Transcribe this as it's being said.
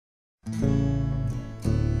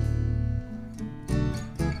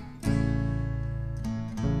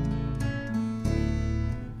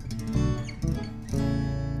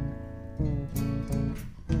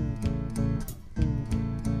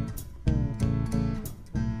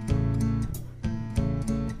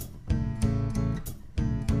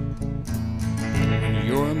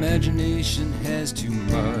Your imagination has too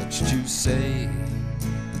much to say.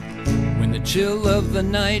 When the chill of the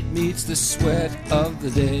night meets the sweat of the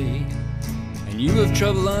day, and you have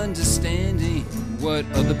trouble understanding what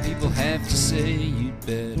other people have to say, you'd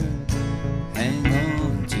better hang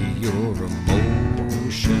on to your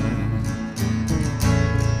emotion.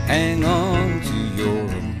 Hang on to your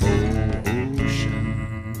emotion.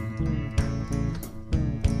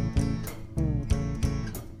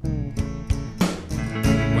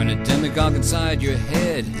 When a demagogue inside your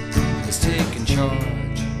head is taking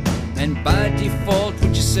charge, and by default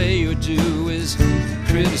what you say or do is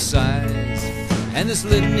criticize, and this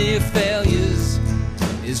litany of failures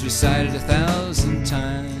is recited 1,000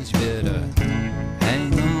 times, you better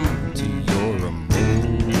hang on to your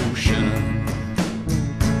emotion.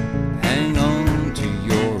 Hang on to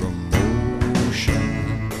your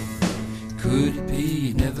emotion. Could it be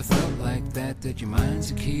you never felt like that, that your mind's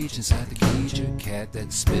a cage inside the cage, a cat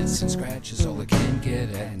that spits and scratches all it can get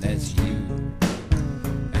at, and that's you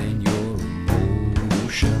and your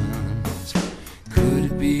emotions. Could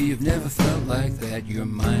it be you've never felt like that, your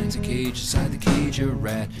mind's a cage inside the cage, a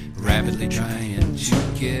rat rapidly trying to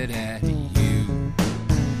get at you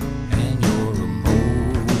and your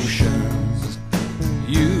emotions.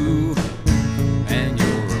 You and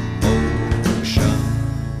your emotion.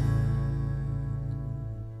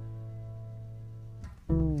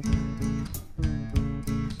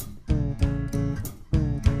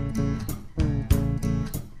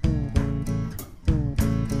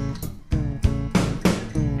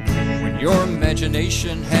 Your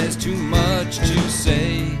imagination has too much to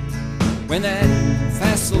say. When that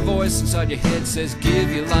facile voice inside your head says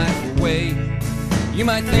give your life away, you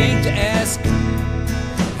might think to ask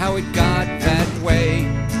how it got that way,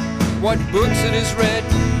 what books it has read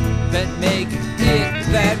that make it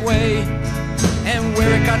that way, and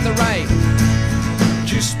where it got the right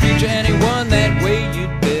to speak to anyone that way.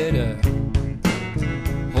 You'd better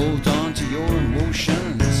hold on to your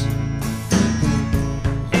emotions.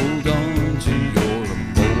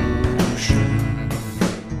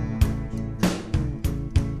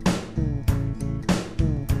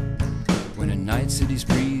 When a night city's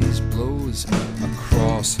breeze blows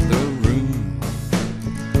across the room,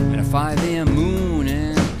 and a 5 a.m. moon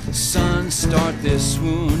and sun start their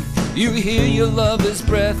swoon, you hear your lover's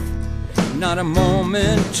breath, not a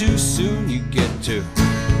moment too soon. You get to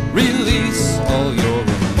release all your